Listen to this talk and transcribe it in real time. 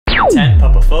At 10,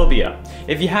 Puppophobia.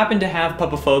 If you happen to have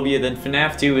Puppophobia, then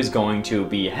FNAF 2 is going to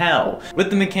be hell.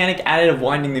 With the mechanic added of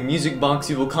winding the music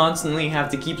box, you will constantly have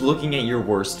to keep looking at your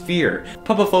worst fear.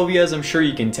 Puppophobia, as I'm sure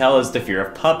you can tell, is the fear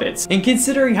of puppets. And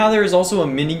considering how there is also a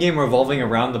minigame revolving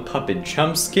around the puppet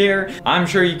jump scare, I'm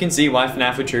sure you can see why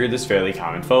FNAF would trigger this fairly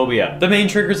common phobia. The main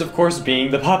triggers, of course,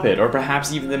 being the puppet, or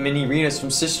perhaps even the mini arenas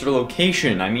from Sister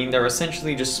Location. I mean, they're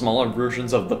essentially just smaller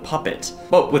versions of the puppet.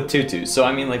 But with tutus, so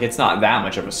I mean, like, it's not that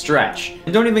much of a stretch.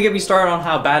 And don't even get me started on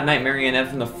how bad Night Marionette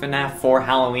from the FNAF 4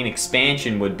 Halloween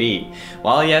expansion would be.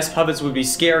 While yes, puppets would be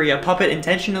scary, a puppet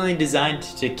intentionally designed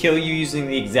to kill you using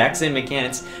the exact same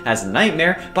mechanics as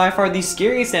Nightmare, by far the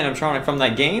scariest animatronic from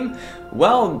that game,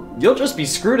 well, you'll just be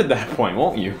screwed at that point,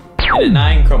 won't you? And at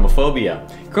 9, Chromophobia.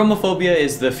 Chromophobia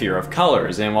is the fear of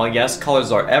colors, and while yes,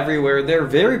 colors are everywhere, they're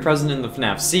very present in the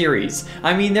FNAF series.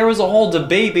 I mean, there was a whole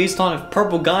debate based on if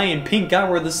purple guy and pink guy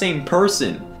were the same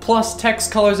person. Plus,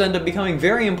 text colors end up becoming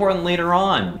very important later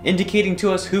on, indicating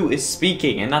to us who is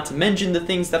speaking, and not to mention the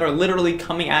things that are literally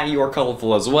coming at you are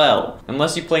colorful as well.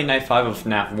 Unless you play Night 5 of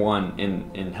FNAF 1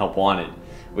 in Help Wanted,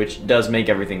 which does make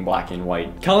everything black and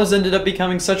white. Colors ended up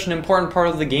becoming such an important part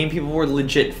of the game, people were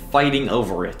legit fighting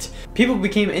over it. People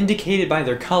became indicated by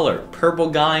their color. Purple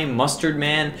guy, mustard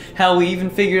man, hell, we even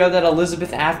figured out that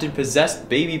Elizabeth Afton possessed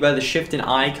Baby by the shift in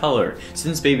eye color,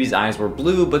 since Baby's eyes were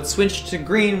blue but switched to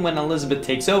green when Elizabeth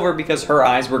takes over because her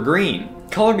eyes were green.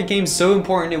 Color became so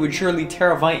important it would surely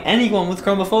terrify anyone with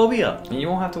chromophobia. And you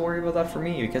won't have to worry about that for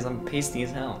me because I'm pasty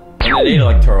as hell. And at 8,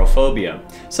 electorophobia.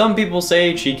 Some people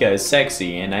say Chica is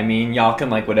sexy, and I mean, y'all can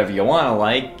like whatever you wanna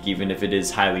like, even if it is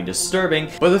highly disturbing,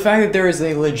 but the fact that there is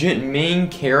a legit main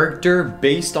character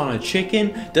based on a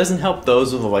chicken doesn't help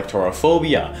those with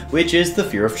electorophobia, which is the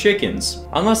fear of chickens.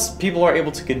 Unless people are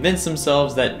able to convince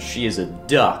themselves that she is a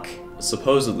duck,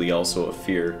 supposedly also a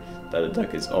fear that a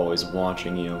duck is always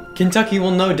watching you. Kentucky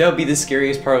will no doubt be the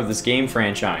scariest part of this game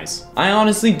franchise. I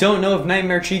honestly don't know if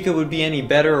Nightmare Chica would be any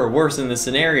better or worse in this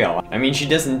scenario. I mean, she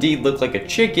does indeed look like a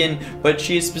chicken, but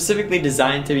she is specifically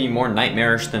designed to be more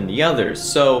nightmarish than the others,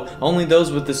 so only those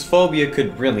with this phobia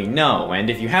could really know. And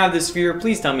if you have this fear,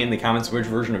 please tell me in the comments which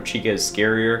version of Chica is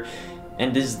scarier.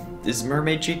 And is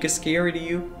Mermaid Chica scary to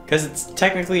you? Because it's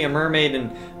technically a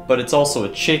mermaid, but it's also a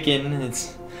chicken.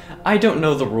 I don't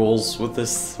know the rules with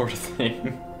this sort of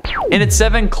thing. And at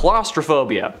 7,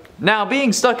 claustrophobia. Now,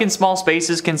 being stuck in small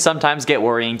spaces can sometimes get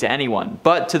worrying to anyone,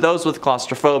 but to those with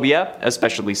claustrophobia,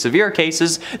 especially severe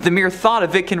cases, the mere thought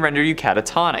of it can render you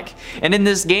catatonic. And in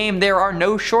this game, there are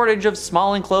no shortage of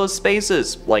small enclosed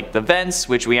spaces, like the vents,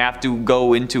 which we have to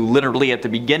go into literally at the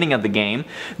beginning of the game,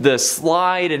 the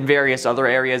slide, and various other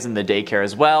areas in the daycare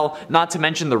as well, not to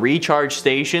mention the recharge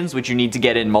stations, which you need to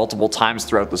get in multiple times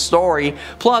throughout the story,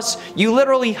 plus, you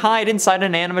literally hide inside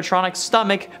an animatronic's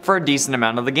stomach for a decent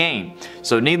amount of the game.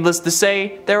 So needless to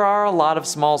say, there are a lot of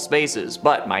small spaces,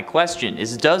 but my question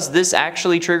is, does this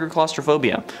actually trigger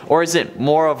claustrophobia? Or is it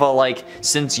more of a like,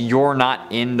 since you're not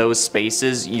in those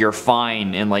spaces, you're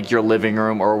fine in like your living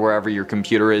room or wherever your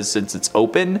computer is since it's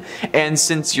open, and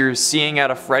since you're seeing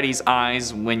out of Freddy's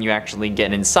eyes when you actually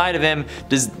get inside of him,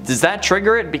 does that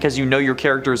trigger it because you know your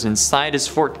character is inside his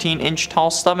 14-inch tall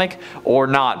stomach, or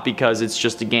not because it's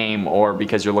just a game or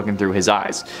because you're looking through his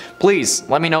eyes? Please,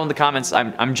 let me know in the comments.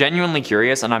 I'm genuinely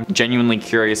curious, and I'm genuinely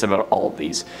curious about all of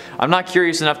these. I'm not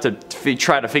curious enough to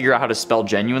try to figure out how to spell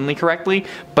genuinely correctly,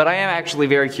 but I am actually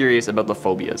very curious about the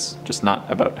phobias, just not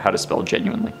about how to spell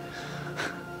genuinely.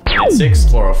 At 6,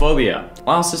 chlorophobia.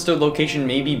 While Sister Location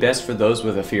may be best for those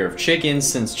with a fear of chickens,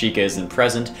 since Chica isn't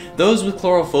present, those with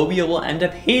chlorophobia will end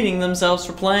up hating themselves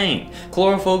for playing.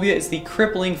 Chlorophobia is the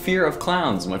crippling fear of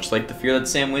clowns, much like the fear that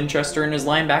Sam Winchester and his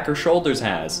linebacker shoulders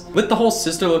has. With the whole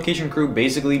Sister Location crew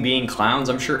basically being clowns,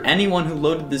 I'm sure anyone who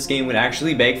loaded this game would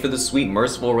actually beg for the sweet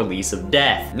merciful release of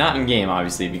death. Not in game,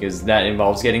 obviously, because that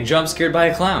involves getting jump scared by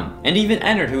a clown. And even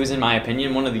Ennard, who is in my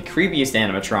opinion one of the creepiest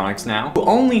animatronics now, who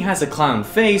only has a clown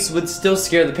face, would still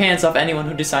scare the pants off anyone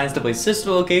who decides to play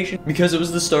Sister Location because it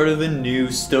was the start of a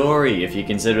new story, if you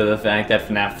consider the fact that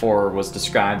FNAF 4 was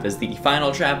described as the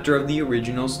final chapter of the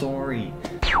original story.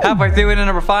 Halfway through into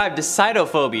number 5,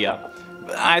 decidophobia.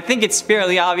 I think it's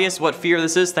fairly obvious what fear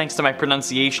this is thanks to my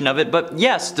pronunciation of it, but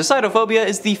yes, decidophobia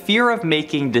is the fear of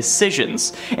making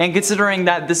decisions. And considering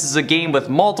that this is a game with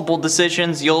multiple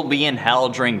decisions, you'll be in hell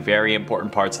during very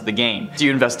important parts of the game. Do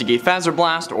you investigate Phaser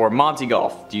Blast or Monty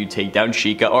Golf? Do you take down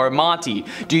Chica or Monty?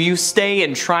 Do you stay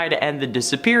and try to end the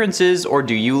disappearances, or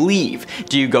do you leave?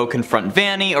 Do you go confront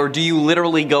Vanny, or do you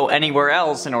literally go anywhere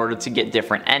else in order to get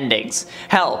different endings?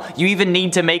 Hell, you even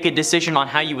need to make a decision on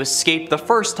how you escape the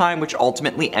first time, which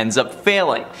ultimately ends up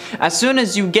failing. As soon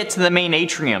as you get to the main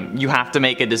atrium, you have to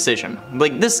make a decision.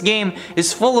 Like, this game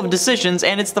is full of decisions,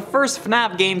 and it's the first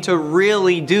FNAF game to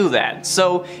really do that.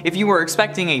 So if you were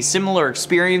expecting a similar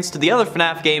experience to the other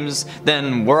FNAF games,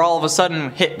 then we're all of a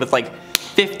sudden hit with like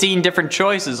 15 different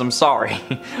choices, I'm sorry.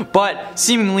 But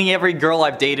seemingly every girl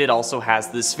I've dated also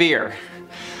has this fear.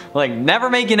 Like, never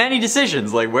making any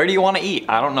decisions. Like, where do you want to eat?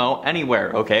 I don't know,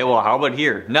 anywhere. Okay, well, how about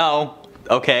here? No.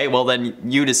 Okay, well then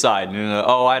you decide.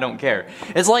 Oh, I don't care.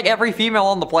 It's like every female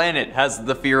on the planet has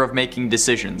the fear of making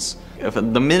decisions. If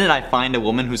the minute I find a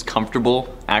woman who's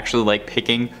comfortable actually like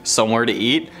picking somewhere to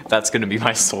eat, that's gonna be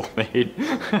my soulmate.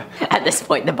 At this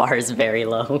point, the bar is very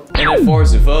low. And at 4,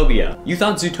 Zoophobia. You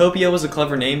thought Zootopia was a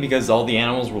clever name because all the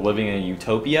animals were living in a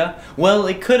utopia? Well,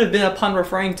 it could have been a pun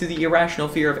referring to the irrational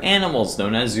fear of animals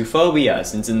known as zoophobia,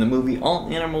 since in the movie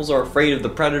all animals are afraid of the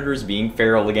predators being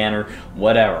feral again or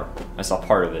whatever. I saw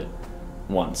part of it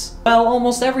once. Well,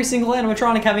 almost every single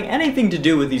animatronic having anything to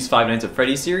do with these Five Nights at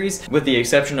Freddy series, with the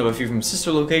exception of a few from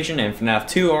Sister Location and FNAF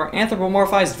 2, are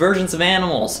anthropomorphized versions of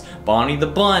animals. Bonnie the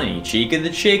Bunny, Chica the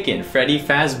Chicken, Freddy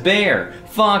Fazbear,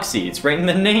 Foxy, it's right in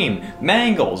the name,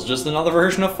 Mangles, just another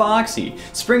version of Foxy,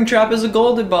 Springtrap is a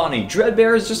Golden Bonnie,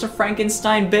 Dreadbear is just a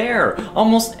Frankenstein bear.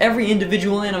 Almost every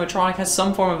individual animatronic has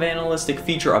some form of animalistic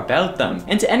feature about them,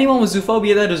 and to anyone with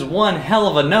zoophobia that is one hell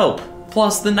of a nope.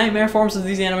 Plus, the nightmare forms of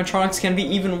these animatronics can be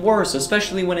even worse,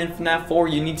 especially when in FNAF 4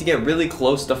 you need to get really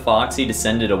close to Foxy to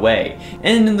send it away.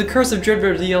 And in the Curse of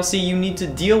Dreadbear DLC, you need to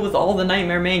deal with all the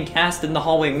Nightmare main cast in the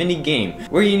hallway minigame,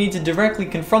 where you need to directly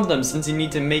confront them since you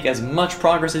need to make as much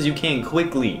progress as you can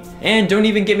quickly. And don't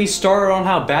even get me started on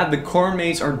how bad the corn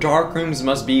maze or dark rooms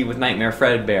must be with Nightmare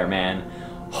Fredbear, man.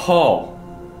 Oh.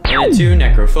 And at 2,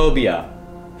 Necrophobia.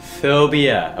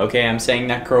 Phobia. Okay, I'm saying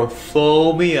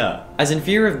necrophobia, as in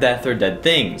fear of death or dead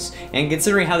things. And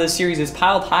considering how this series is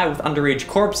piled high with underage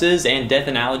corpses and death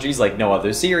analogies like no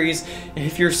other series,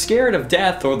 if you're scared of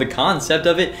death or the concept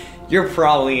of it, you're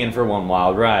probably in for one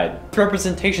wild ride. With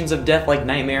representations of death like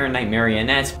Nightmare and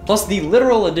Nightmarionette, plus the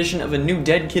literal addition of a new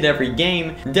dead kid every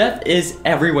game, death is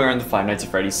everywhere in the Five Nights at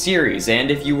Freddy series,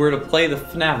 and if you were to play the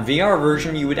FNAF VR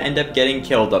version, you would end up getting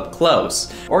killed up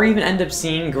close, or even end up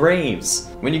seeing graves.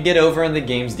 When you get over in the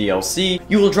game's DLC,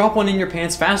 you will drop one in your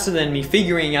pants faster than me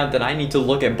figuring out that I need to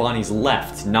look at Bonnie's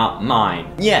left, not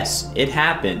mine. Yes, it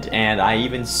happened, and I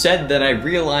even said that I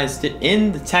realized it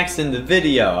in the text in the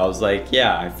video. I was like,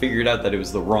 yeah, I figured out that it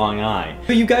was the wrong eye.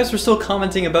 But you guys were still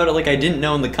commenting about it like I didn't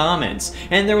know in the comments,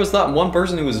 and there was that one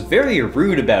person who was very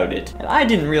rude about it. And I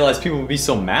didn't realize people would be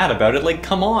so mad about it. Like,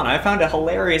 come on, I found it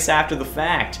hilarious after the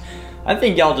fact. I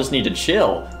think y'all just need to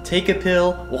chill. Take a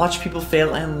pill, watch people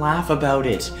fail, and laugh about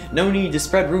it. No need to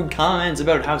spread rude comments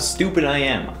about how stupid I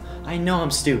am. I know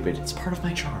I'm stupid, it's part of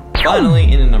my charm.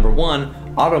 Finally, in at number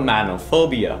 1,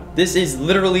 Automatophobia. This is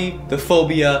literally the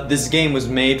phobia this game was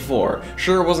made for.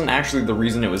 Sure, it wasn't actually the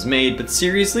reason it was made, but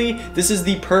seriously, this is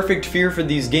the perfect fear for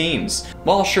these games.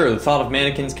 While sure, the thought of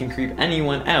mannequins can creep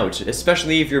anyone out,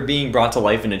 especially if you're being brought to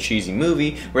life in a cheesy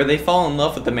movie where they fall in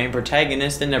love with the main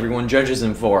protagonist and everyone judges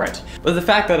him for it. But the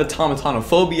fact that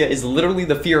automatophobia is literally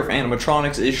the fear of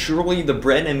animatronics is surely the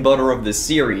bread and butter of this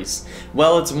series.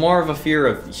 Well, it's more of a fear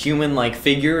of human-like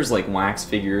figures like wax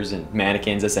figures and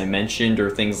mannequins, as I mentioned, or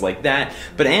things like that,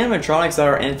 but animatronics that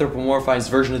are anthropomorphized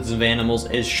versions of animals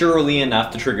is surely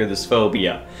enough to trigger this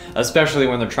phobia, especially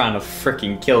when they're trying to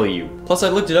fricking kill you. Plus, I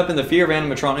looked it up and the fear of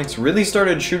animatronics really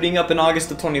started shooting up in August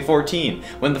of 2014,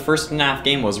 when the first FNAF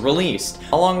game was released,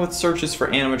 along with searches for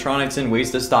animatronics and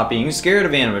ways to stop being scared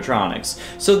of animatronics.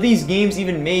 So these games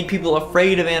even made people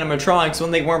afraid of animatronics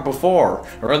when they weren't before,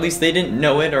 or at least they didn't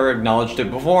know it or acknowledged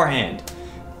it beforehand.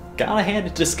 Gotta hand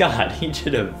it to Scott, he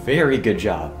did a very good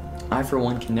job. I, for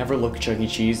one, can never look Chuck E.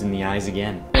 Cheese in the eyes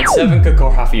again. At 7,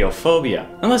 Cacophobia.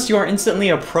 Unless you are instantly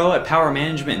a pro at power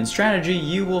management and strategy,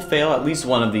 you will fail at least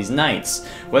one of these nights.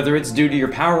 Whether it's due to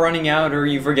your power running out or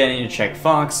you forgetting to check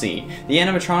Foxy, the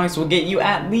animatronics will get you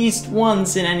at least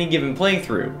once in any given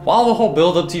playthrough. While the whole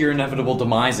build up to your inevitable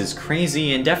demise is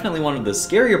crazy and definitely one of the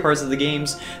scarier parts of the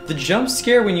games, the jump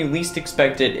scare when you least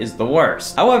expect it is the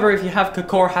worst. However, if you have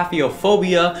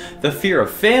Cacophobia, the fear of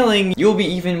failing, you'll be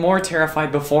even more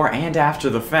terrified before and after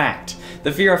the fact.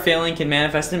 The fear of failing can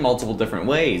manifest in multiple different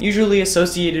ways, usually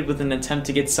associated with an attempt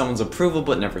to get someone's approval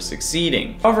but never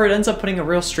succeeding. However, it ends up putting a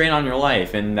real strain on your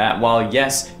life, and that while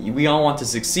yes, we all want to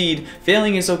succeed,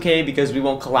 failing is okay because we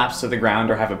won't collapse to the ground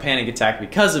or have a panic attack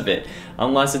because of it,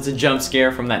 unless it's a jump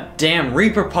scare from that damn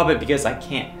Reaper puppet, because I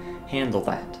can't handle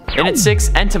that. And at 6,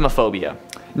 Entomophobia.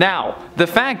 Now, the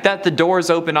fact that the doors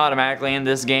open automatically in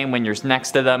this game when you're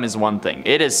next to them is one thing.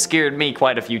 It has scared me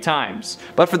quite a few times.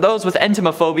 But for those with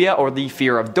entomophobia, or the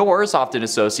fear of doors, often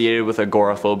associated with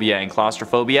agoraphobia and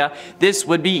claustrophobia, this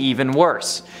would be even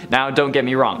worse. Now, don't get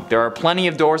me wrong, there are plenty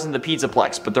of doors in the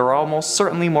Pizzaplex, but there are almost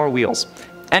certainly more wheels.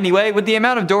 Anyway, with the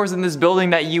amount of doors in this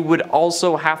building that you would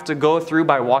also have to go through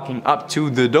by walking up to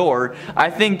the door, I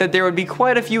think that there would be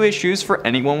quite a few issues for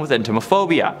anyone with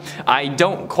entomophobia. I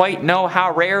don't quite know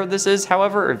how rare this is,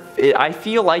 however, I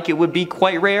feel like it would be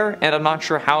quite rare, and I'm not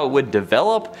sure how it would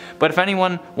develop, but if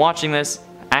anyone watching this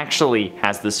actually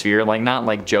has this fear, like not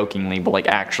like jokingly, but like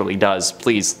actually does,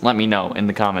 please let me know in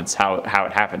the comments how it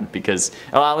happened, because,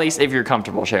 well, at least if you're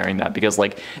comfortable sharing that, because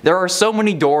like there are so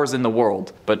many doors in the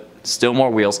world, but still more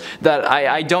wheels, that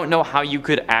I don't know how you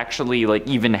could actually like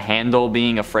even handle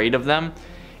being afraid of them.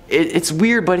 It's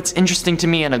weird, but it's interesting to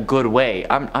me in a good way.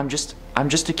 I'm just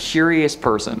a curious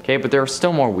person, okay, but there are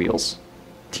still more wheels.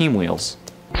 Team wheels.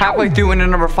 Halfway through into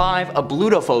number 5,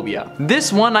 ablutophobia.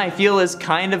 This one I feel is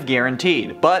kind of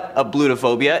guaranteed, but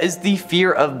ablutophobia is the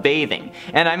fear of bathing.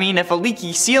 And I mean, if a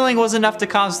leaky ceiling was enough to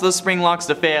cause those spring locks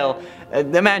to fail,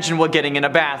 imagine what getting in a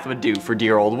bath would do for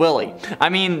dear old Willie. I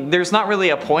mean, there's not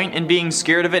really a point in being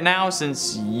scared of it now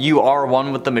since you are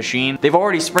one with the machine. They've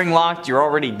already spring locked, you're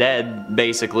already dead,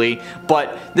 basically.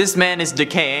 But this man is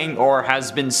decaying or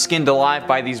has been skinned alive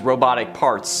by these robotic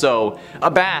parts, so a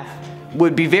bath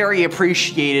would be very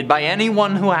appreciated by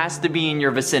anyone who has to be in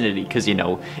your vicinity, because, you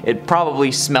know, it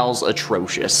probably smells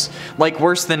atrocious. Like,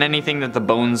 worse than anything that the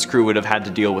Bones crew would have had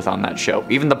to deal with on that show.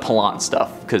 Even the Palant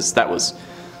stuff, because that was...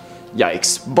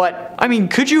 yikes. But, I mean,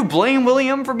 could you blame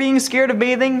William for being scared of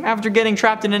bathing after getting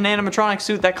trapped in an animatronic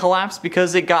suit that collapsed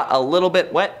because it got a little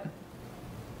bit wet?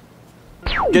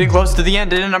 Getting close to the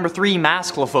end, and in number 3,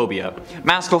 masklophobia.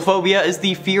 Masklophobia is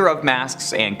the fear of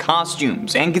masks and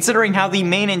costumes, and considering how the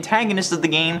main antagonist of the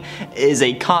game is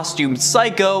a costumed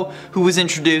psycho who was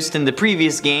introduced in the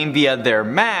previous game via their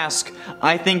mask,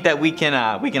 I think that we can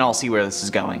all see where this is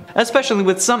going. Especially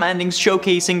with some endings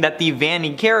showcasing that the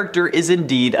Vanny character is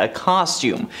indeed a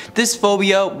costume. This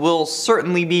phobia will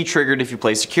certainly be triggered if you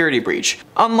play Security Breach.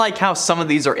 Unlike how some of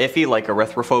these are iffy, like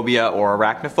erythrophobia or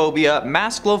arachnophobia,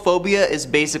 masklophobia is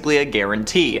basically a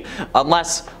guarantee.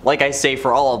 Unless, like I say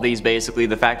for all of these, basically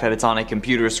the fact that it's on a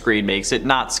computer screen makes it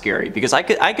not scary, because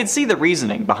I could see the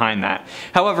reasoning behind that.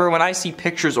 However, when I see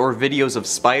pictures or videos of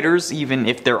spiders, even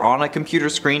if they're on a computer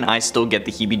screen, I still get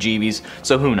the heebie-jeebies,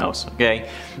 so who knows, okay?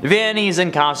 Vanny is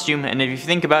in costume, and if you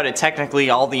think about it, technically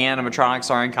all the animatronics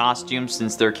are in costume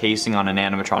since they're casing on an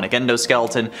animatronic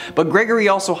endoskeleton, but Gregory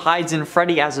also hides in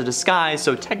Freddy as a disguise,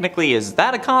 so technically is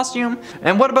that a costume?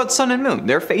 And what about Sun and Moon?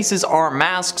 Their faces are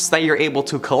masks that you're able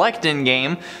to collect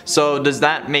in-game, so does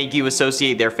that make you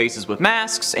associate their faces with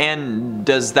masks, and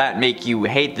does that make you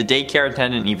hate the daycare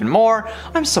attendant even more?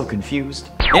 I'm so confused.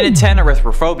 And in 10,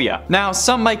 erythrophobia. Now,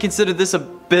 some might consider this a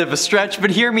bit of a stretch,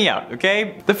 but hear me out,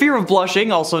 okay? The fear of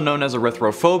blushing, also known as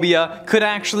erythrophobia, could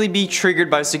actually be triggered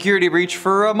by Security Breach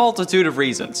for a multitude of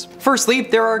reasons. Firstly,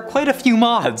 there are quite a few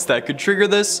mods that could trigger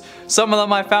this. Some of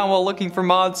them I found while looking for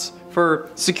mods for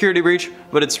Security Breach,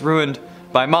 but it's ruined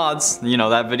by mods. You know,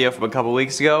 that video from a couple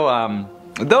weeks ago,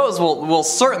 those will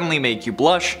certainly make you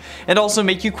blush, and also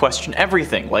make you question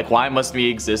everything, like why must we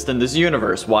exist in this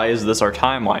universe? Why is this our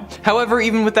timeline? However,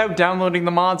 even without downloading the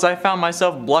mods, I found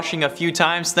myself blushing a few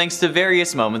times thanks to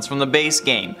various moments from the base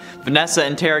game. Vanessa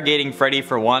interrogating Freddy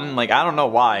for one, like I don't know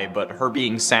why, but her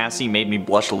being sassy made me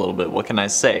blush a little bit, what can I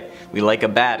say? We like a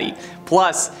baddie.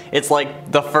 Plus, it's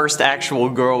like the first actual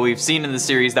girl we've seen in the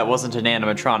series that wasn't an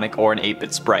animatronic or an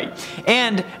 8-bit sprite.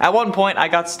 And at one point, I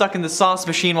got stuck in the sauce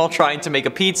machine while trying to make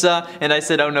a pizza, and I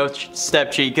said, oh no,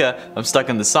 Step Chica, I'm stuck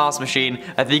in the sauce machine.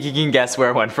 I think you can guess where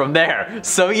I went from there.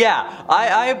 So yeah,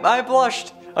 I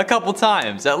blushed a couple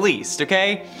times, at least,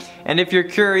 okay? And if you're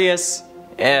curious,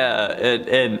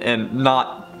 and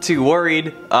not too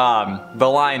worried, the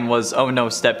line was, oh no,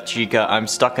 Step Chica, I'm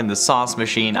stuck in the sauce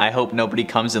machine. I hope nobody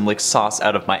comes and licks sauce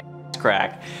out of my ass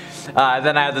crack.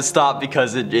 Then I had to stop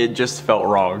because it just felt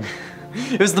wrong.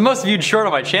 It was the most viewed short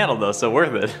on my channel though, so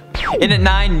worth it. And at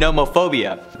 9,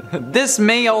 nomophobia. This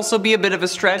may also be a bit of a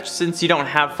stretch since you don't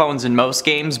have phones in most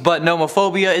games, but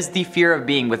nomophobia is the fear of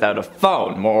being without a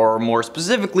phone, or more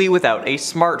specifically without a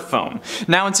smartphone.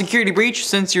 Now in Security Breach,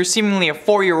 since you're seemingly a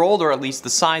 4-year-old or at least the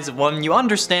size of one, you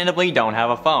understandably don't have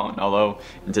a phone, although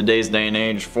in today's day and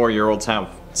age 4-year-olds have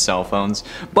cell phones.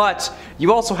 But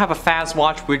you also have a fast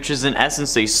watch, which is in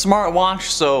essence a smartwatch,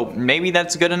 so maybe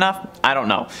that's good enough? I don't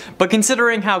know. But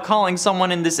considering how calling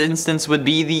someone in this instance would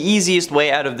be the easiest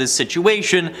way out of this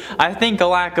situation, I think a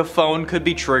lack of phone could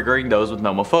be triggering those with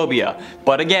nomophobia.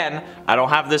 But again, I don't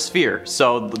have this fear,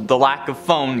 so the lack of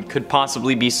phone could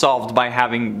possibly be solved by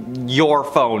having your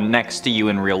phone next to you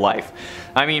in real life.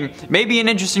 I mean, maybe an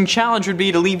interesting challenge would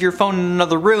be to leave your phone in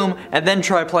another room and then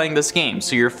try playing this game.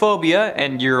 So your phobia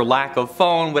and your lack of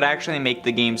phone would actually make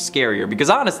the game scarier. Because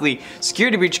honestly,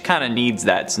 Security Breach kind of needs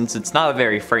that, since it's not a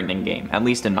very frightening game, at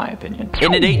least in my opinion.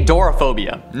 Inundate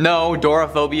Doraphobia. No,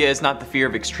 Doraphobia is not the fear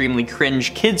of extremely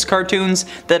cringe kids cartoons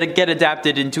that get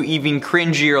adapted into even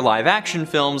cringier live action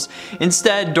films.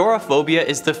 Instead, Doraphobia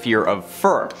is the fear of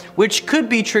fur, which could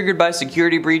be triggered by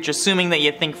Security Breach, assuming that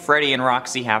you think Freddy and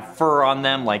Roxy have fur on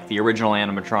them like the original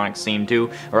animatronics seem to,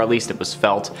 or at least it was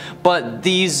felt. But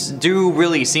these do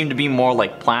really seem to be more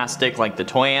like plastic, like the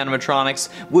toy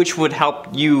animatronics, which would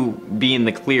help you be in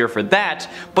the clear for that.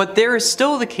 But there is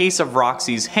still the case of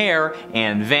Roxy's hair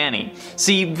and Vanny.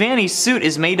 See, Vanny's suit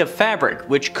is made of fabric,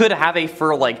 which could have a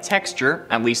fur-like texture,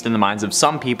 at least in the minds of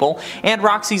some people, and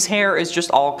Roxy's hair is just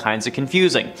all kinds of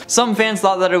confusing. Some fans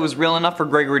thought that it was real enough for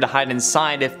Gregory to hide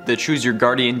inside if the Choose Your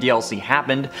Guardian DLC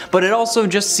happened, but it also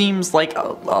just seems like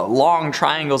long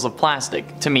triangles of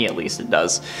plastic, to me at least it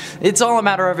does. It's all a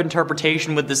matter of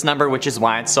interpretation with this number, which is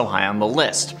why it's so high on the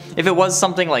list. If it was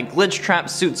something like Glitch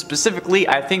Trap's suit specifically,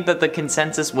 I think that the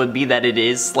consensus would be that it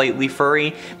is slightly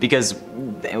furry, because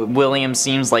William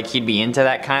seems like he'd be into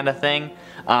that kind of thing.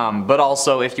 But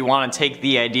also, if you want to take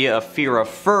the idea of fear of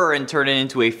fur and turn it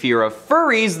into a fear of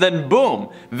furries, then boom,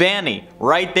 Vanny,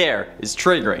 right there, is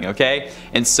triggering, okay?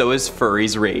 And so is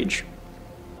Furry's Rage.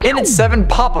 And it's 7,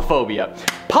 Papaphobia.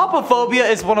 Papaphobia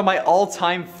is one of my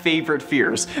all-time favorite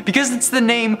fears, because it's the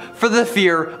name for the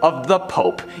fear of the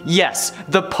Pope. Yes,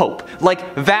 the Pope.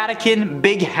 Like Vatican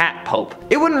Big Hat Pope.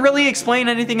 It wouldn't really explain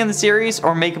anything in the series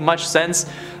or make much sense,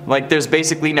 like there's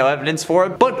basically no evidence for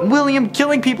it, but William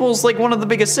killing people is like one of the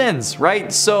biggest sins,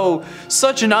 right? So,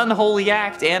 such an unholy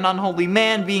act and unholy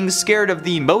man being scared of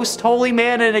the most holy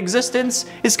man in existence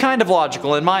is kind of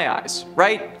logical in my eyes,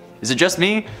 right? Is it just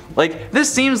me? Like,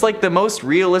 this seems like the most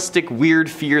realistic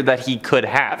weird fear that he could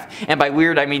have. And by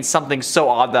weird, I mean something so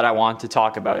odd that I want to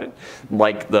talk about it.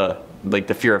 Like the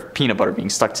fear of peanut butter being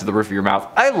stuck to the roof of your mouth.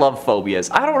 I love phobias.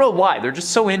 I don't know why, they're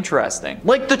just so interesting.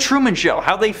 Like the Truman Show,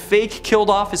 how they fake killed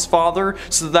off his father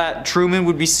so that Truman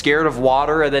would be scared of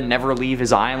water and then never leave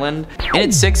his island. And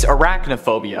it's 6,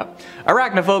 Arachnophobia.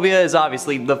 Arachnophobia is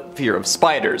obviously the fear of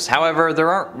spiders. However, there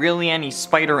aren't really any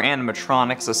spider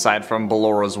animatronics aside from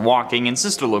Bellora's walking and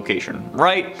sister location,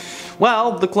 right?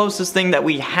 Well, the closest thing that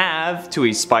we have to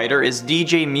a spider is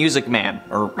DJ Music Man,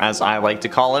 or as I like to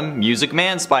call him, Music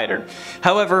Man Spider.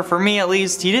 However, for me at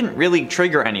least, he didn't really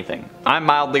trigger anything. I'm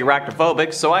mildly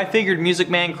arachnophobic, so I figured Music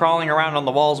Man crawling around on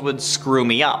the walls would screw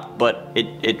me up, but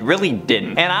it really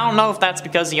didn't. And I don't know if that's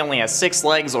because he only has 6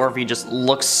 legs or if he just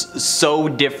looks so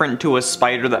different to a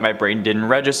spider that my brain didn't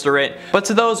register it. But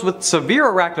to those with severe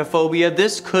arachnophobia,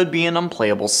 this could be an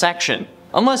unplayable section.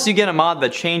 Unless you get a mod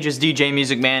that changes DJ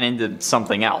Music Man into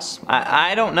something else.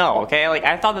 I don't know, okay? Like,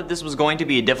 I thought that this was going to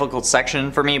be a difficult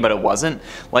section for me, but it wasn't.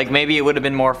 Like, maybe it would have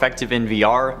been more effective in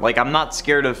VR. Like, I'm not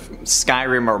scared of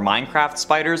Skyrim or Minecraft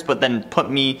spiders, but then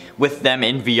put me with them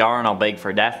in VR and I'll beg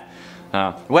for death.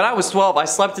 When I was 12, I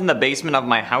slept in the basement of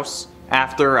my house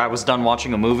after I was done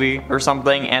watching a movie or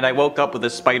something, and I woke up with a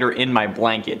spider in my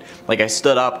blanket. Like, I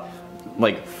stood up,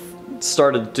 like,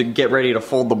 started to get ready to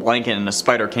fold the blanket and a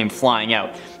spider came flying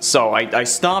out. So I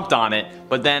stomped on it,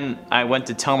 but then I went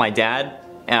to tell my dad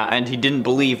and he didn't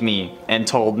believe me and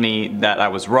told me that I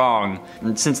was wrong.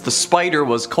 And since the spider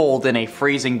was cold in a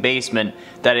freezing basement,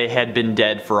 that it had been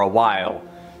dead for a while.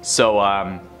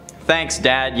 So thanks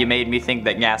Dad, you made me think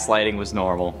that gaslighting was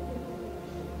normal.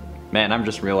 Man, I'm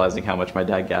just realizing how much my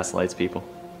dad gaslights people.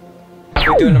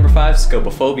 We're doing number 5,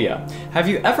 Scopophobia. Have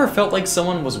you ever felt like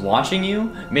someone was watching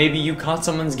you? Maybe you caught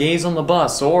someone's gaze on the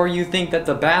bus, or you think that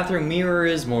the bathroom mirror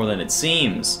is more than it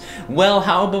seems. Well,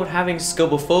 how about having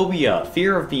Scopophobia,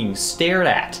 fear of being stared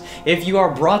at? If you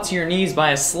are brought to your knees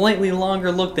by a slightly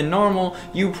longer look than normal,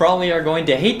 you probably are going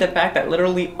to hate the fact that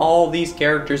literally all these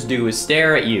characters do is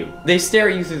stare at you. They stare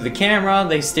at you through the camera,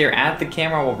 they stare at the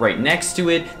camera while right next to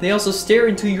it, they also stare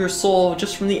into your soul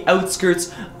just from the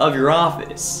outskirts of your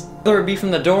office. Whether it be from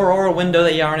the door or a window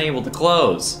that you aren't able to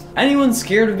close. Anyone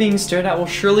scared of being stared at will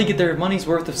surely get their money's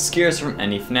worth of scares from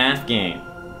any FNAF game.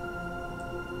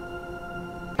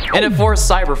 And at 4,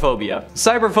 cyberphobia.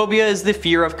 Cyberphobia is the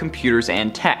fear of computers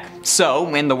and tech.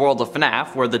 So, in the world of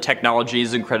FNAF, where the technology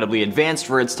is incredibly advanced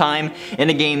for its time, in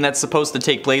a game that's supposed to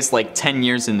take place like 10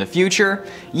 years in the future,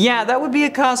 yeah, that would be a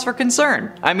cause for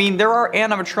concern. I mean, there are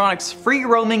animatronics free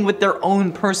roaming with their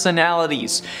own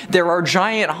personalities. There are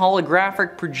giant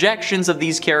holographic projections of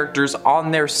these characters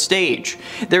on their stage.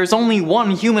 There's only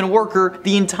one human worker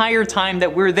the entire time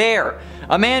that we're there.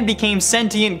 A man became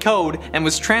sentient code and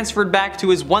was transferred back to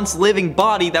his once living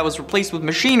body that was replaced with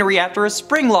machinery after a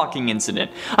spring locking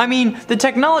incident. I mean, the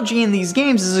technology in these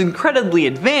games is incredibly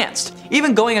advanced,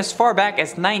 even going as far back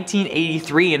as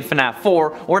 1983 in FNAF 4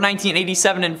 or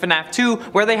 1987 in FNAF 2,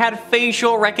 where they had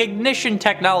facial recognition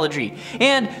technology.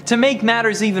 And to make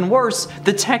matters even worse,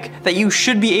 the tech that you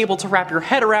should be able to wrap your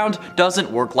head around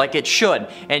doesn't work like it should.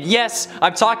 And yes,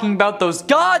 I'm talking about those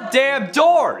goddamn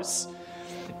doors!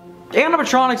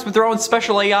 Animatronics with their own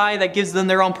special AI that gives them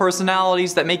their own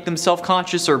personalities that make them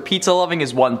self-conscious or pizza-loving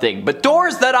is one thing, but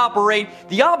doors that operate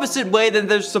the opposite way than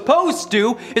they're supposed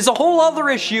to is a whole other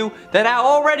issue that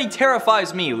already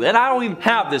terrifies me, and I don't even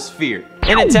have this fear.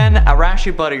 And at 10,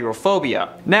 arachnophobia.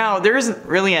 Now, there isn't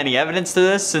really any evidence to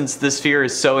this since this fear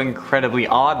is so incredibly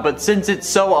odd, but since it's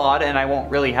so odd and I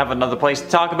won't really have another place to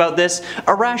talk about this,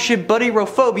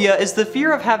 arachnophobia is the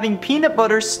fear of having peanut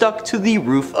butter stuck to the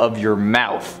roof of your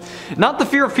mouth. Not the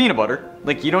fear of peanut butter,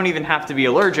 like you don't even have to be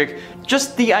allergic,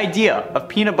 just the idea of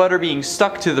peanut butter being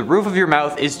stuck to the roof of your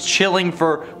mouth is chilling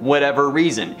for whatever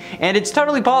reason. And it's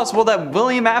totally possible that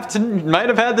William Afton might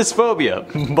have had this phobia,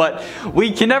 but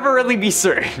we can never really be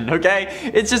certain,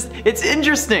 okay? It's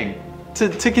interesting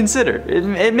to consider.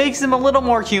 It makes him a little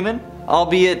more human,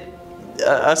 albeit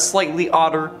a slightly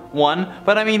odder one,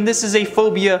 but I mean, this is a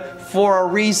phobia for a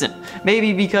reason.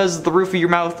 Maybe because the roof of your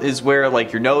mouth is where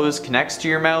like your nose connects to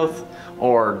your mouth,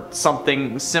 or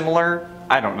something similar.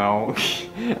 I don't know.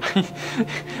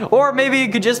 Or maybe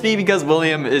it could just be because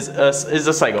William is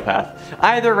a psychopath.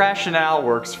 Either rationale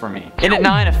works for me. And at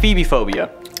 9,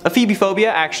 ephebephobia. Ephebephobia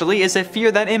actually is a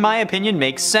fear that in my opinion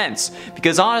makes sense,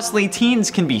 because honestly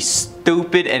teens can be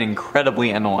stupid and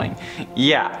incredibly annoying.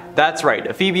 Yeah, that's right,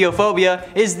 ephebephobia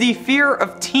is the fear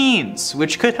of teens,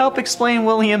 which could help explain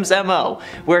William's MO,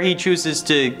 where he chooses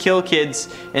to kill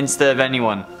kids instead of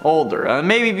anyone older.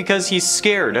 Maybe because he's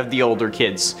scared of the older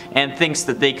kids and thinks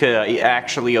that they could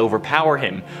actually overpower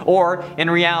him. Or in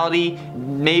reality,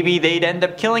 maybe they'd end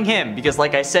up killing him, because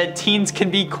like I said, teens can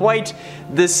be quite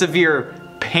the severe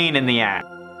pain in the ass.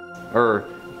 Or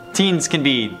teens can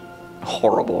be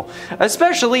horrible.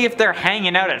 Especially if they're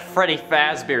hanging out at Freddy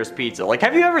Fazbear's Pizza. Like,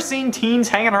 have you ever seen teens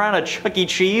hanging around at Chuck E.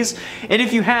 Cheese? And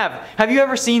if you have you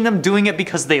ever seen them doing it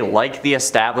because they like the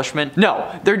establishment?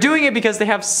 No, they're doing it because they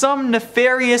have some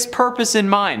nefarious purpose in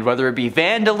mind, whether it be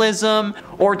vandalism,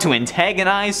 or to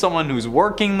antagonize someone who's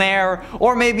working there,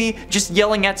 or maybe just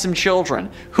yelling at some children.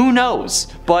 Who knows?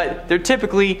 But they're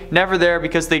typically never there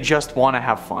because they just want to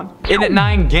have fun. And at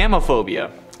 9, gamophobia.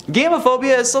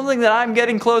 Gamophobia is something that I'm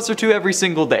getting closer to every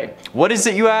single day. What is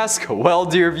it, you ask? Well,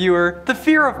 dear viewer, the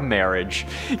fear of marriage.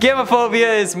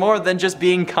 Gamophobia is more than just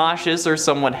being cautious or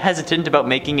somewhat hesitant about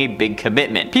making a big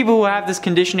commitment. People who have this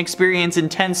condition experience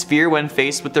intense fear when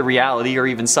faced with the reality or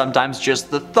even sometimes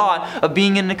just the thought of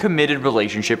being in a committed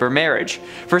relationship or marriage.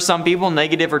 For some people,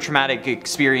 negative or traumatic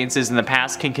experiences in the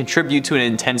past can contribute to an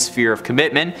intense fear of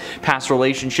commitment. Past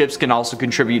relationships can also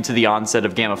contribute to the onset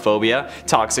of gamophobia.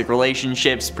 Toxic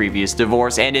relationships, previous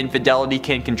divorce, and infidelity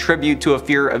can contribute to a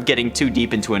fear of getting too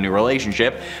deep into a new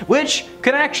relationship, which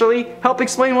could actually help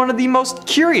explain one of the most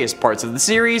curious parts of the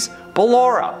series,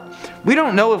 Ballora. We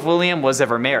don't know if William was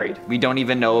ever married. We don't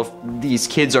even know if these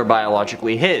kids are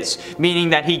biologically his, meaning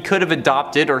that he could have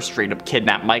adopted or straight up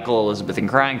kidnapped Michael, Elizabeth, and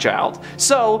Cryingchild.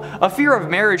 So, a fear of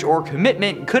marriage or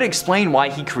commitment could explain why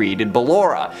he created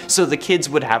Ballora, so the kids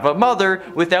would have a mother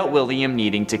without William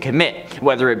needing to commit,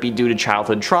 whether it be due to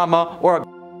childhood trauma or a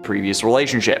previous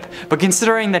relationship. But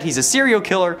considering that he's a serial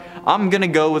killer, I'm gonna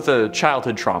go with a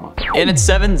childhood trauma. And at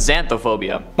 7,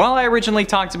 xanthophobia. While I originally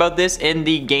talked about this in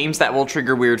the games that will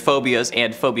trigger weird phobias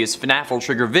and phobias FNAF will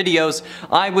trigger videos,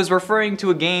 I was referring to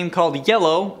a game called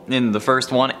Yellow in the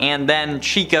first one, and then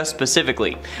Chica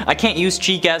specifically. I can't use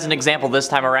Chica as an example this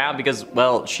time around because,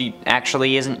 well, she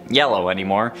actually isn't yellow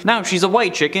anymore. Now she's a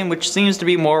white chicken, which seems to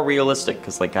be more realistic,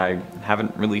 because like I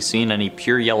haven't really seen any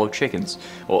pure yellow chickens.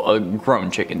 Well, grown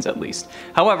chickens. signs at least.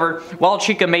 However, while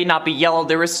Chica may not be yellow,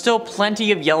 there is still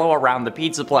plenty of yellow around the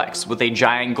Pizzaplex, with a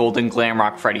giant golden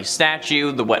Glamrock Freddy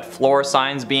statue, the wet floor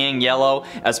signs being yellow,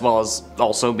 as well as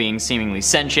also being seemingly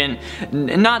sentient,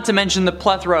 not to mention the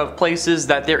plethora of places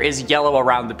that there is yellow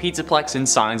around the Pizzaplex in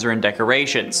signs or in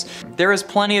decorations. There is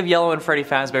plenty of yellow in Freddy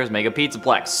Fazbear's Mega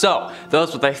Pizzaplex, so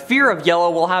those with a fear of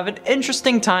yellow will have an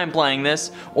interesting time playing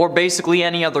this, or basically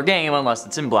any other game unless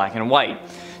it's in black and white.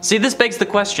 See, this begs the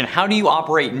question, how do you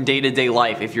operate in day-to-day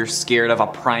life if you're scared of a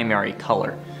primary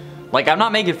color? Like, I'm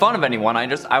not making fun of anyone,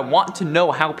 I want to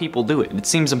know how people do it. It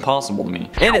seems impossible to me.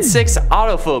 And at 6,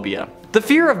 autophobia. The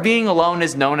fear of being alone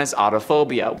is known as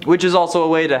autophobia, which is also a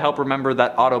way to help remember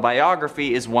that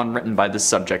autobiography is one written by the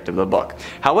subject of the book.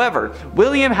 However,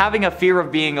 William having a fear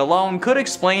of being alone could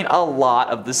explain a lot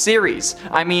of the series.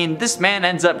 I mean, this man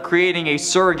ends up creating a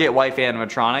surrogate wife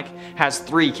animatronic, has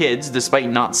 3 kids despite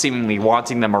not seemingly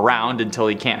wanting them around until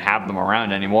he can't have them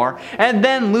around anymore, and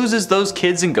then loses those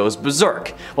kids and goes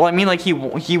berserk. Well, I mean, like he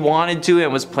wanted to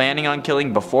and was planning on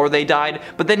killing before they died,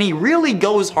 but then he really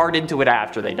goes hard into it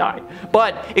after they died.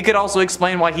 But it could also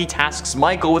explain why he tasks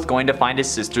Michael with going to find his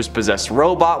sister's possessed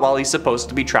robot while he's supposed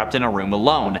to be trapped in a room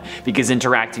alone, because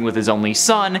interacting with his only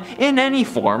son, in any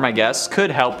form I guess,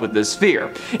 could help with this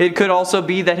fear. It could also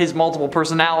be that his multiple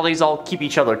personalities all keep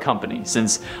each other company,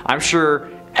 since I'm sure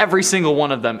every single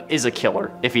one of them is a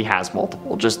killer if he has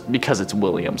multiple, just because it's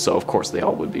William, so of course they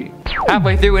all would be.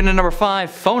 Halfway through into number 5,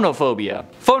 phonophobia.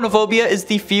 Phonophobia is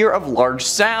the fear of large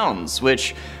sounds,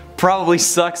 which probably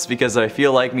sucks because I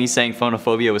feel like me saying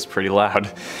phonophobia was pretty loud,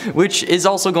 which is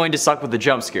also going to suck with the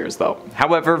jump scares though.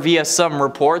 However, via some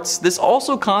reports, this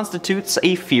also constitutes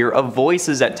a fear of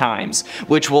voices at times,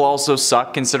 which will also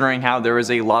suck considering how there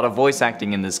is a lot of voice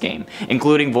acting in this game,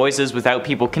 including voices without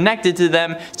people connected to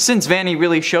them, since Vanny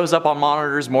really shows up on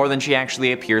monitors more than she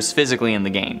actually appears physically in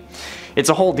the game. It's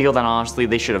a whole deal that honestly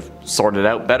they should have sorted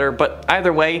out better, but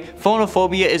either way,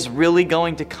 phonophobia is really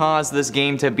going to cause this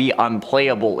game to be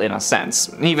unplayable in a sense,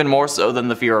 even more so than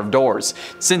the fear of doors,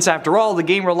 since after all the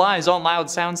game relies on loud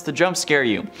sounds to jump scare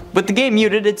you. With the game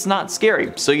muted, it's not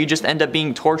scary, so you just end up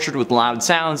being tortured with loud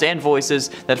sounds and voices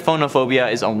that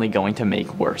phonophobia is only going to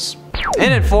make worse.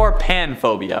 And at 4,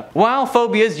 panphobia. While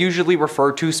phobias usually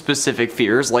refer to specific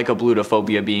fears, like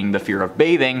ablutophobia being the fear of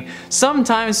bathing,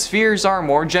 sometimes fears are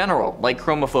more general, like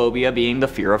chromophobia being the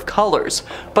fear of colors.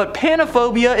 But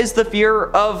panophobia is the fear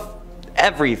of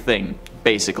everything,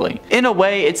 basically. In a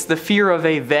way, it's the fear of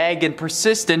a vague and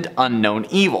persistent unknown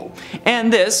evil.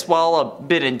 And this, while a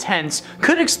bit intense,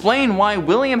 could explain why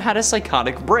William had a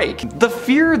psychotic break. The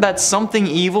fear that something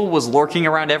evil was lurking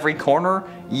around every corner,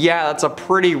 yeah, that's a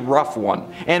pretty rough one,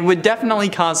 and would definitely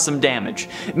cause some damage.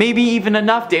 Maybe even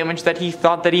enough damage that he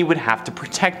thought that he would have to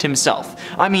protect himself.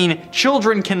 I mean,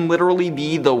 children can literally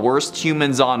be the worst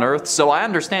humans on Earth, so I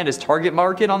understand his target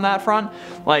market on that front.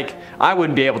 Like, I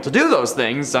wouldn't be able to do those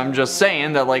things, I'm just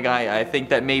saying that, like, I think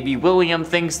that maybe William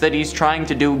thinks that he's trying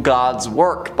to do God's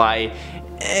work by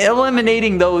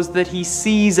eliminating those that he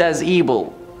sees as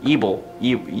evil. Evil.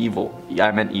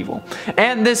 I meant evil.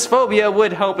 And this phobia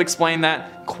would help explain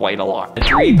that quite a lot.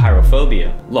 3,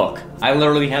 pyrophobia. Look, I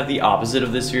literally have the opposite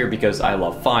of this fear because I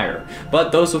love fire.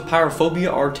 But those with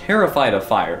pyrophobia are terrified of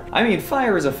fire. I mean,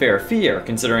 fire is a fair fear,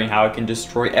 considering how it can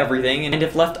destroy everything, and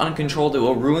if left uncontrolled, it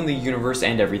will ruin the universe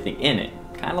and everything in it.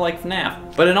 Kinda like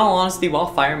FNAF. But in all honesty, while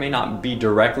fire may not be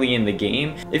directly in the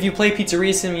game, if you play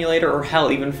Pizzeria Simulator or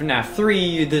hell even FNAF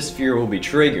 3, this fear will be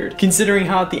triggered. Considering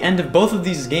how at the end of both of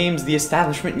these games, the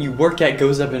establishment you work at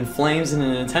goes up in flames in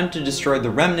an attempt to destroy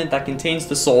the remnant that contains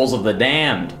the souls of the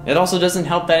damned. It also doesn't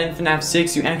help that in FNAF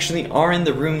 6 you actually are in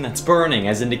the room that's burning,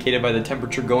 as indicated by the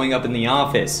temperature going up in the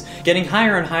office, getting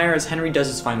higher and higher as Henry does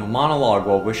his final monologue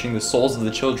while wishing the souls of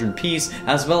the children peace,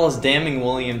 as well as damning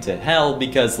William to hell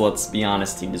because, let's be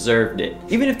honest, he deserved it.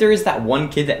 Even if there is that one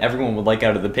kid that everyone would like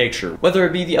out of the picture, whether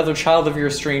it be the other child of your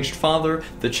estranged father,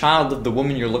 the child of the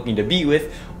woman you're looking to be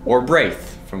with, or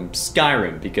Braith from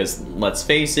Skyrim, because let's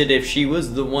face it, if she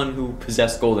was the one who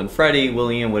possessed Golden Freddy,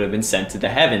 William would have been sent to the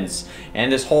heavens,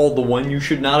 and this whole the one you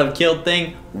should not have killed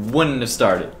thing wouldn't have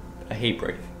started. I hate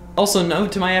Braith. Also,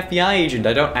 note to my FBI agent,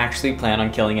 I don't actually plan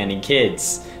on killing any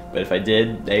kids, but if I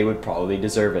did, they would probably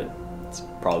deserve it. It's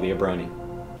probably a brony.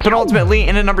 Penultimately,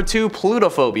 in at number 2,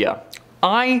 plutophobia.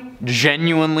 I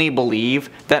genuinely believe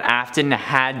that Afton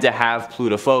had to have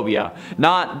Plutophobia.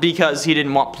 Not because he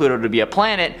didn't want Pluto to be a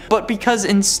planet, but because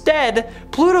instead,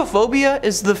 Plutophobia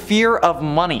is the fear of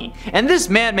money. And this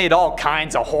man made all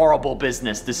kinds of horrible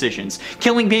business decisions.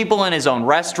 Killing people in his own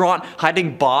restaurant,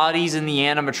 hiding bodies in the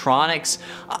animatronics.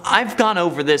 I've gone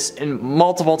over this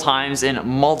multiple times in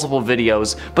multiple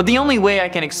videos, but the only way I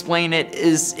can explain it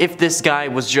is if this guy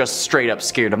was just straight up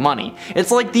scared of money.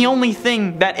 It's like the only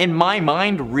thing that in my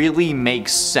mind really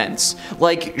makes sense.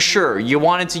 Like, sure, you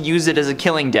wanted to use it as a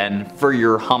killing den for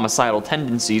your homicidal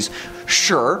tendencies.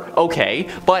 Sure, okay,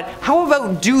 but how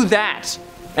about do that?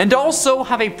 And also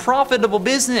have a profitable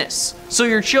business, so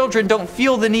your children don't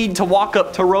feel the need to walk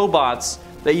up to robots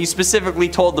that you specifically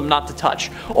told them not to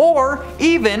touch. Or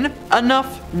even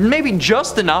enough, maybe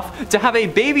just enough, to have a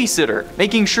babysitter,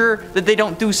 making sure that they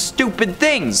don't do stupid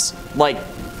things, like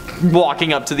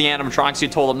walking up to the animatronics you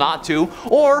told them not to,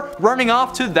 or running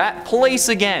off to that place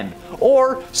again,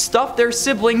 or stuff their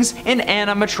siblings in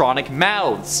animatronic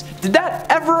mouths. Did that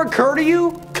ever occur to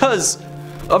you? Cause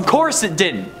of course it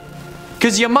didn't.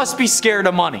 Cause you must be scared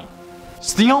of money.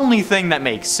 It's the only thing that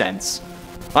makes sense.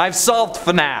 I've solved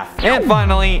FNAF. And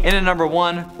finally, in at number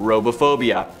 1,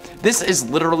 robophobia. This is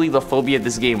literally the phobia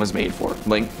this game was made for.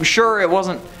 Like, sure, it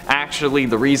wasn't actually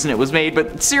the reason it was made,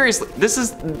 but seriously, this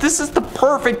is the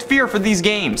perfect fear for these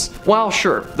games. While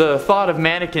sure, the thought of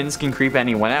mannequins can creep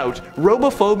anyone out,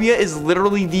 robophobia is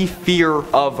literally the fear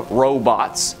of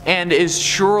robots, and is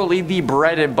surely the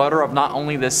bread and butter of not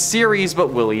only this series,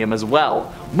 but William as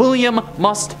well. William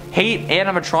must hate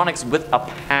animatronics with a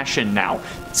passion now.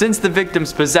 Since the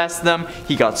victims possessed them,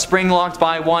 he got spring-locked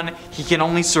by one, he can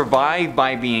only survive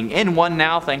by being in one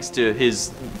now thanks to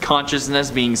his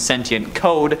consciousness being sentient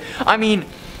code. I mean,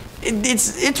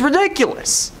 it's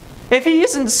ridiculous. If he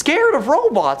isn't scared of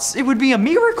robots, it would be a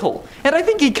miracle. And I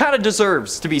think he kind of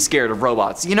deserves to be scared of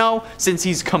robots, you know? Since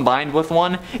he's combined with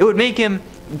one, it would make him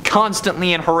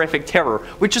constantly in horrific terror,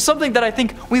 which is something that I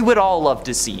think we would all love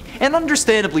to see. And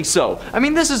understandably so. I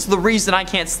mean, this is the reason I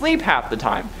can't sleep half the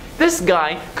time. This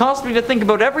guy caused me to think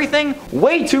about everything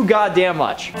way too goddamn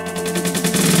much.